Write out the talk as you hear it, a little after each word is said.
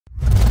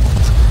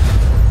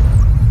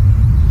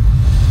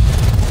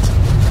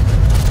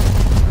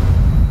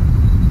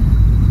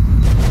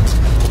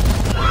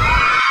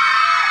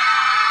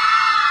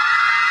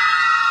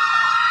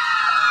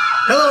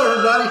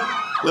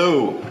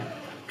Hello.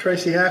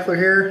 Tracy Hackler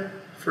here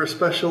for a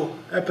special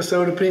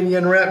episode of Panini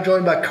Unwrapped,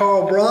 joined by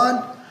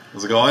Braun.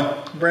 How's it going?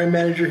 Brand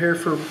manager here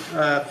for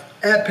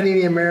at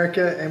Panini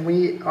America, and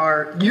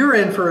you're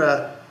in for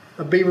a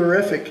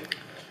Bieber-rific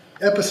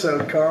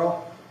episode,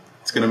 Carl.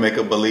 It's going to make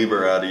a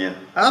believer out of you.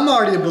 I'm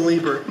already a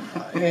believer,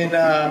 and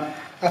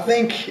I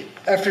think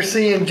after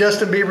seeing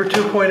Justin Bieber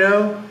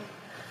 2.0,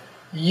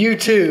 you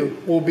too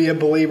will be a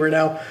believer.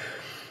 Now,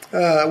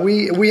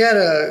 we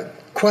had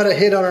quite a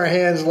hit on our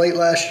hands late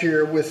last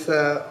year with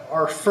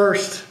our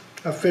first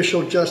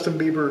official Justin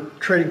Bieber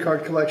trading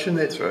card collection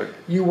that right.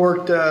 You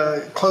worked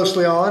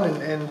closely on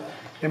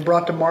and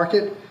brought to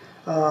market.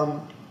 I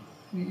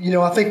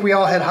think we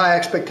all had high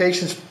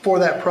expectations for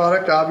that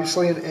product,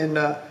 obviously,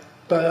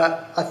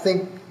 but I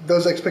think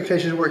those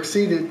expectations were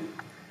exceeded,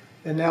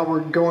 and now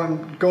we're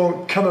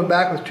coming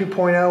back with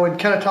 2.0 and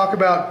kind of talk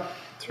about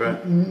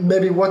right.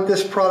 maybe what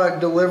this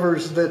product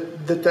delivers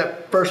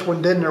that first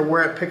one didn't, or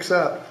where it picks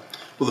up.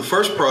 Well, the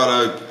first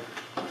product,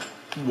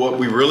 what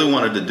we really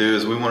wanted to do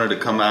is we wanted to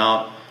come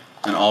out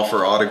and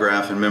offer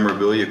autograph and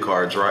memorabilia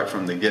cards right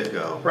from the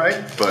get-go.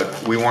 Right.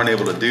 But we weren't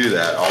able to do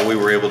that. All we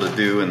were able to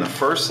do in the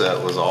first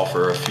set was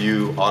offer a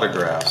few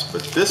autographs.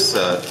 But this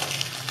set,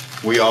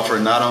 we offer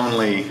not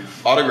only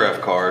autograph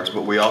cards,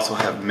 but we also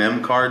have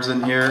mem cards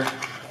in here.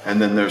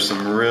 And then there's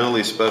some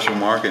really special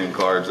marketing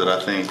cards that I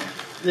think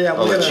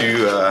I'll let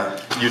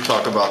you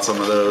talk about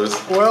some of those.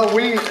 Well,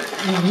 you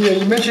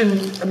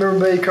mentioned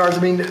memorabilia cards. I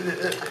mean,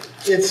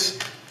 it's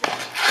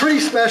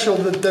pretty special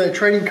that the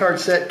trading card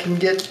set can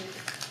get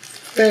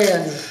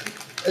fans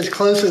as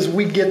close as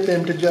we get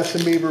them to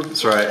Justin Bieber.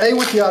 That's right.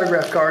 With the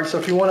autograph card. So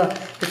if you want a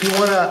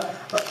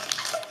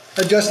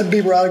Justin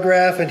Bieber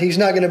autograph, and he's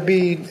not going to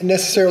be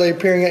necessarily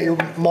appearing at your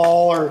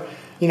mall or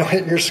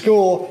hitting your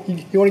school,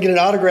 you want to get an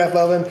autograph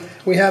of him,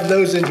 we have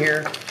those in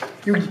here.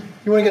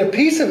 You want to get a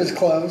piece of his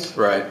clothes,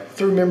 right?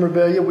 Through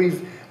memorabilia.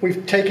 We've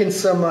taken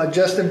some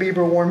Justin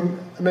Bieber-worn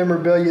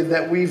memorabilia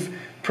that we've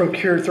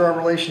procured through our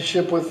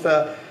relationship with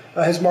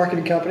his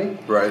marketing company.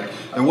 Right.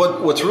 And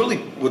what's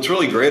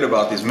really great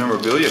about these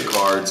memorabilia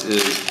cards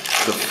is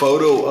the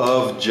photo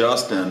of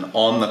Justin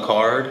on the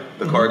card,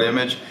 the card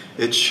image.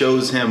 It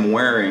shows him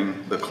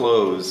wearing the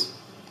clothes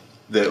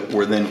that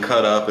were then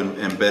cut up and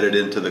embedded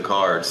into the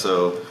card.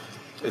 So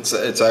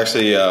it's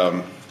actually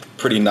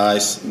pretty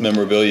nice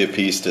memorabilia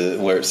piece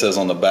where it says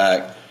on the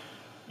back,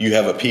 you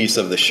have a piece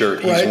of the shirt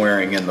he's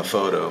wearing in the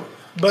photo.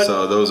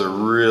 So those are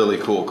really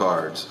cool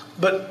cards.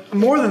 But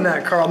more than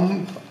that,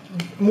 Carl,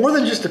 more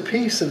than just a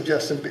piece of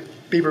Justin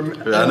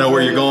Bieber. I know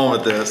where you're going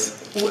with this.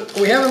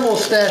 We have a little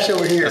stash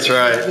over here. That's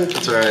right.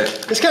 That's right.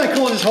 It's kind of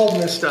cool just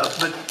holding this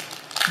stuff, but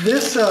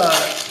this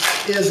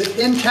is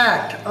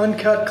intact,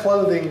 uncut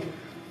clothing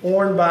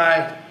worn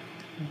by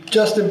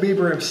Justin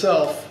Bieber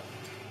himself.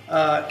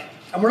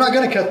 And we're not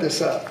going to cut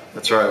this up.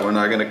 That's right. We're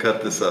not going to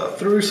cut this up.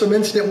 Through some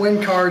instant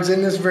win cards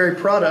in this very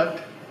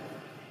product,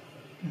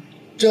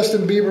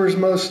 Justin Bieber's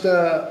most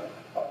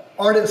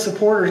ardent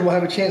supporters will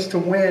have a chance to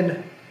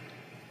win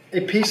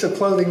a piece of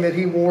clothing that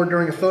he wore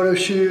during a photo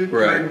shoot.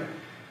 Right. And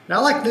I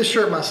like this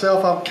shirt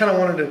myself. I kind of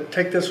wanted to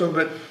take this one,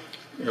 but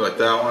you like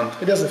that one?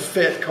 It doesn't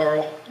fit,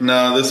 Carl.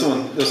 No, this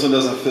one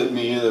doesn't fit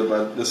me either,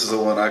 but this is the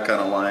one I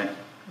kind of like.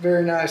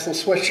 Very nice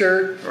little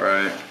sweatshirt.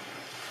 Right.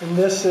 And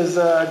this is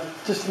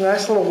just a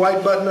nice little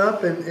white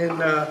button-up and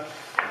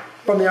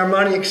from the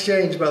Armani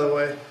Exchange, by the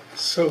way.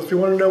 So if you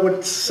want to know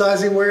what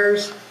size he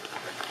wears,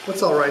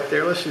 what's all right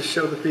there? Let's just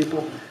show the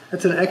people.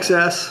 That's an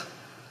XS,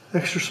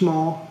 extra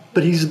small,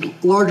 but he's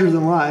larger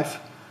than life.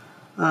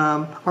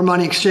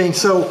 Armani Exchange.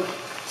 So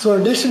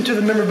in addition to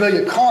the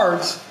memorabilia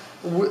cards,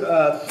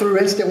 through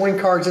instant win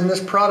cards in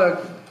this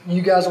product,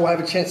 you guys will have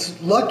a chance.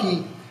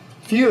 Lucky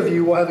few of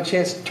you will have a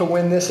chance to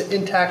win this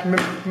intact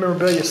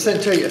memorabilia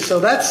sent to you. So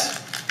that's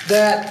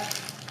that.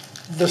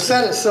 The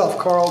set itself,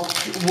 Carl.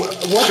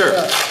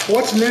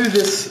 What's new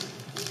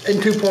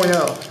in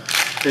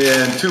 2.0?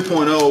 In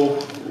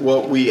 2.0,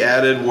 what we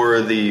added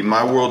were the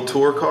My World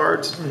Tour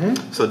cards.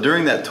 So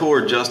during that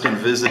tour, Justin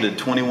visited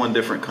 21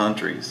 different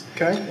countries.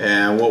 Okay.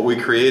 And what we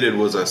created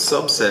was a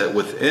subset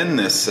within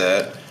this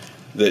set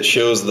that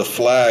shows the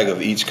flag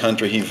of each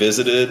country he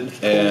visited,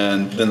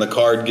 and then the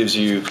card gives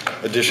you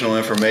additional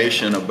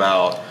information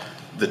about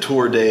the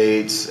tour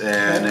dates,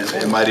 and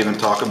it might even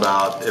talk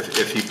about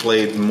if he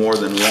played more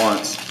than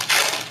once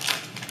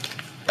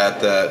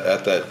at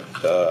that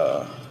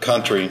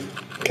country.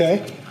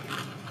 Okay.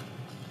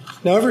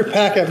 Now every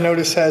pack I've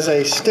noticed has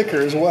a sticker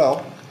as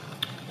well.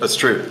 That's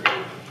true.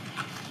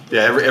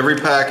 Yeah, every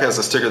pack has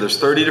a sticker. There's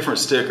 30 different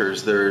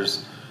stickers.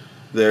 There's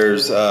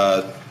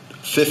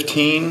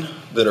 15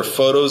 that are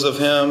photos of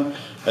him,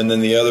 and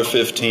then the other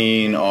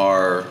 15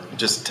 are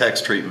just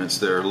text treatments.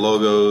 They're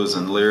logos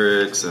and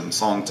lyrics and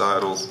song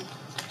titles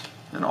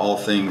and all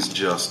things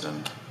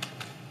Justin.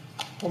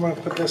 I'm going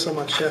to put this on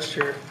my chest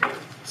here.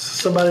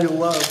 Somebody to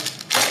love. I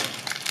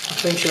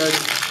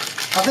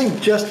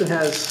think Justin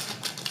has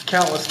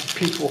countless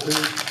people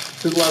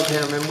who love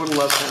him and would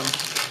love him.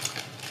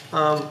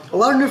 A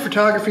lot of new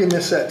photography in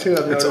this set too,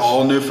 I've noticed. It's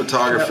all new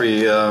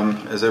photography.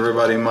 As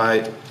everybody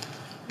might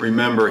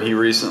remember, he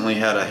recently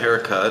had a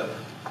haircut.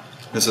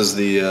 This is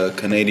the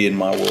Canadian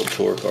My World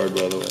Tour card,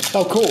 by the way.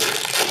 Oh, cool.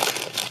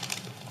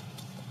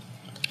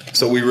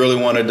 So we really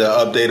wanted to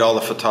update all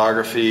the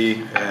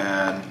photography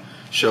and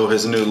show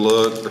his new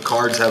look. The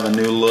cards have a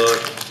new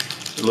look,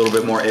 a little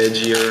bit more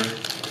edgier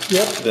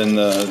than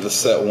the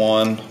set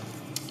one.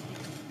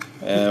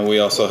 And we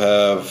also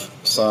have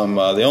some,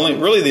 the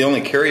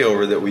only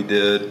carryover that we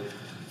did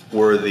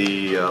were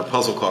the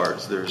puzzle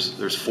cards.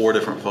 There's 4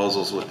 different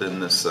puzzles within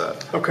this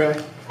set. Okay.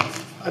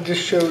 I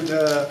just showed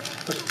a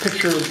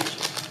picture of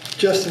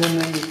Justin in the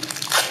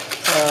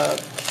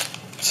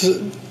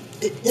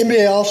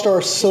NBA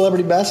All-Star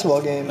Celebrity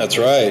Basketball game. That's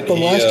right. From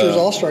last year's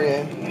All-Star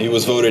game. He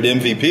was voted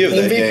MVP of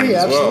that game MVP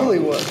as well. absolutely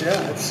was,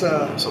 yeah. It's,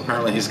 so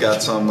apparently he's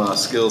got some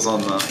skills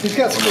on the, he's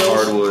got skills. The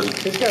hardwood.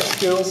 He's got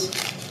skills.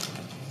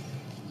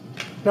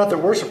 Not that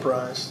we're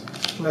surprised,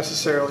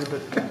 necessarily,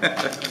 but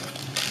I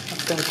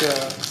think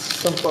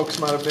some folks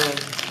might have been.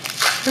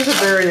 There's a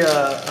very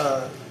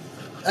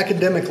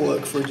academic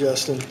look for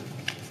Justin.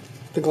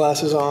 The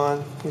glasses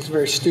on. He's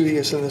very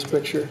studious in this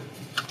picture.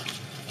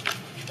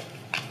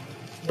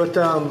 But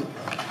now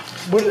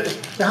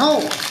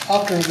how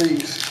often are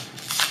these?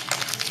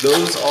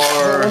 Those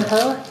are one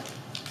per?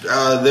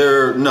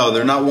 They're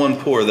not one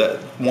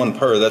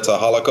per. That's a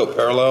hollow coat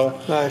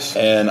parallel. Nice.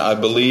 And I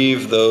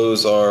believe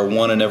those are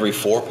 1 in every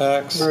 4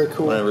 packs. Very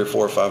cool. 1 in every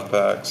 4 or 5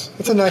 packs.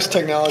 It's a nice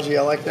technology.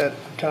 I like that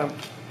kind of.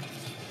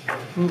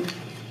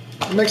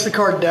 It makes the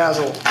card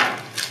dazzle.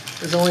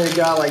 There's only a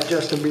guy like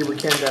Justin Bieber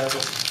can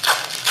dazzle.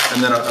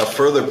 And then a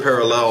further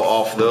parallel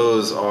off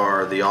those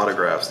are the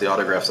autographs. The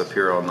autographs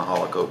appear on the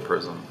hollow coat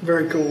prism.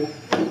 Very cool.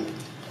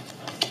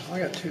 I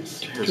got two of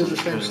the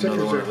same stickers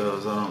another one there. of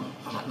those. I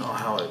don't know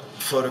how it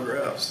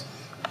photographs.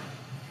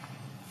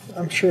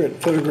 I'm sure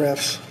it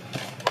photographs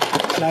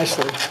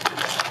nicely.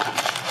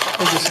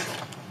 I'll just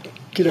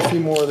get a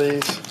few more of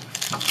these.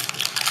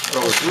 What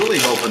I was really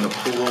hoping to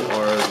pull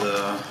are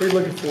the What are you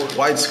looking for?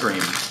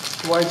 widescreen.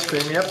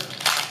 Widescreen, yep.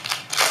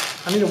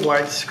 I need a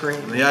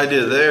widescreen. The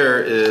idea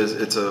there is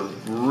it's a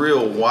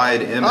real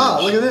wide image. Ah,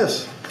 look at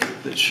this.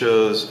 That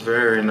shows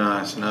very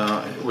nice.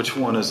 Now, which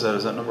one is that?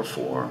 Is that number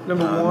 4?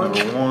 Number 1.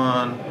 Number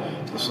 1.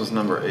 This one's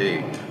number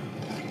 8.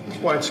 It's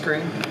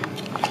widescreen.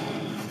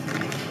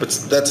 But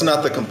that's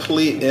not the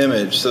complete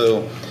image.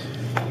 So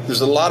there's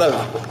a lot of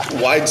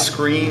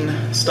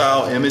widescreen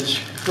style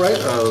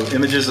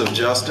images of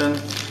Justin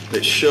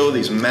that show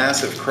these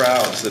massive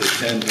crowds that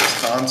attend his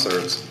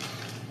concerts.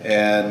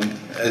 And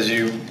as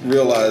you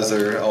realize,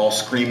 they're all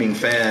screaming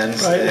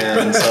fans,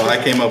 and so I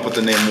came up with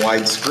the name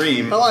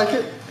Widescreen. I like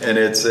it. And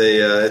it's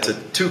a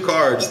 2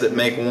 cards that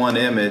make 1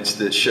 image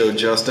that show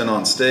Justin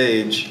on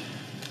stage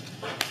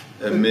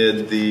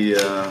amid the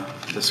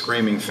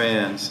screaming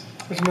fans.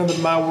 There's another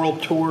My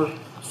World Tour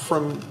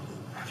from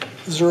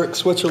Zurich,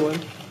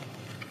 Switzerland.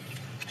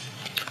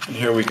 And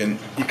here you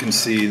can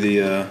see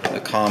the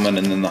common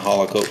and then the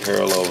hollow coat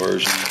parallel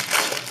version.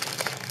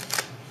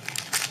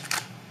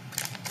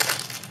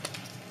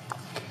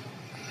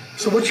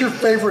 So what's your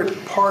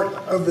favorite part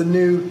of the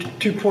new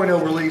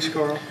 2.0 release,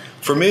 Carl?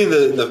 For me,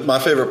 my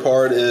favorite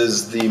part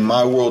is the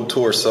My World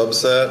Tour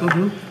subset.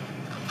 Mm-hmm.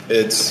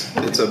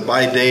 It's a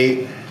by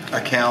date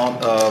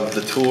account of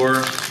the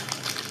tour,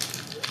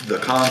 the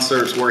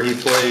concerts where he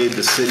played,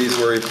 the cities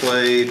where he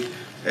played,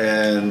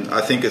 and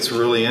I think it's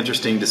really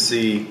interesting to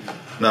see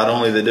not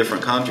only the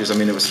different countries. I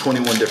mean, it was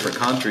 21 different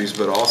countries,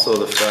 but also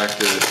the fact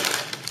that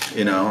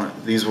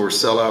these were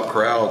sellout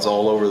crowds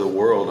all over the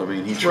world. I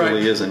mean, he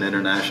truly is an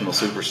international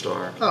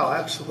superstar. Oh,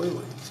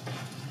 absolutely.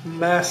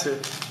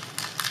 Massive.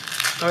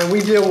 I mean,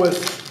 we deal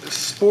with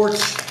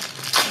sports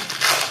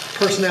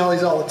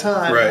personalities all the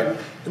time. Right.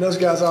 And those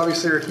guys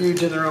obviously are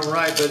huge in their own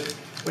right, but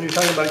when you're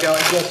talking about a guy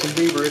like Justin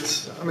Bieber,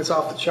 it's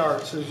off the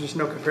charts. There's just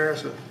no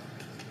comparison.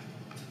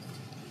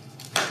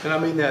 And I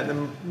mean that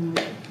in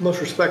the most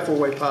respectful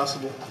way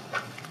possible.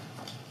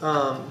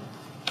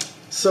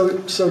 So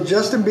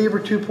Justin Bieber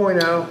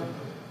 2.0,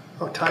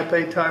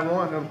 Taipei,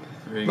 Taiwan,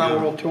 My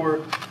World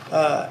Tour.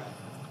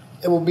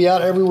 It will be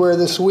out everywhere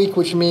this week,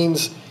 which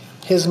means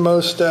his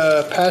most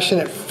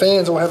passionate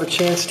fans will have a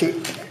chance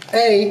to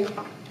A,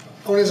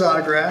 own his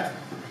autograph,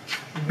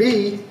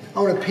 B,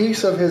 own a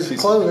piece of his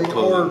clothing,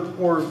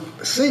 or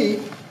C,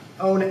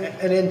 own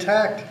an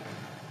intact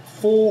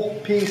full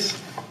piece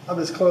of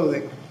his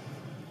clothing.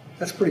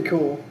 That's pretty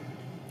cool.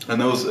 And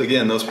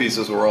those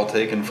pieces were all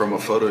taken from a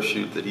photo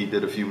shoot that he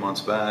did a few months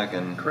back,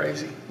 and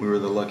crazy. We were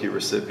the lucky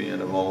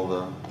recipient of all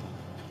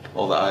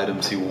the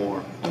items he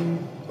wore.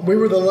 We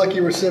were the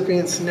lucky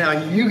recipients. Now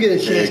you get a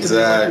chance to be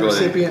the lucky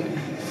recipient.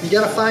 You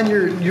got to find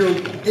your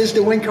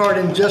instant win card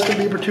in Justin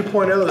Bieber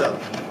 2.0 though.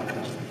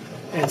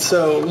 And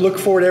so look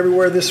for it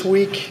everywhere this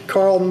week.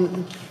 Carl,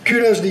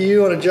 kudos to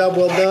you on a job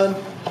well done.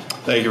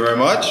 Thank you very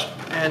much.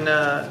 And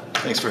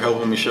thanks for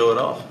helping me show it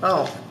off.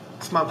 Oh,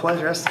 it's my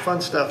pleasure. That's the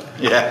fun stuff.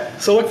 Yeah.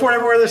 So look for it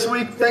everywhere this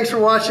week. Thanks for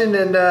watching,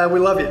 and we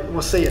love you.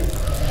 We'll see you.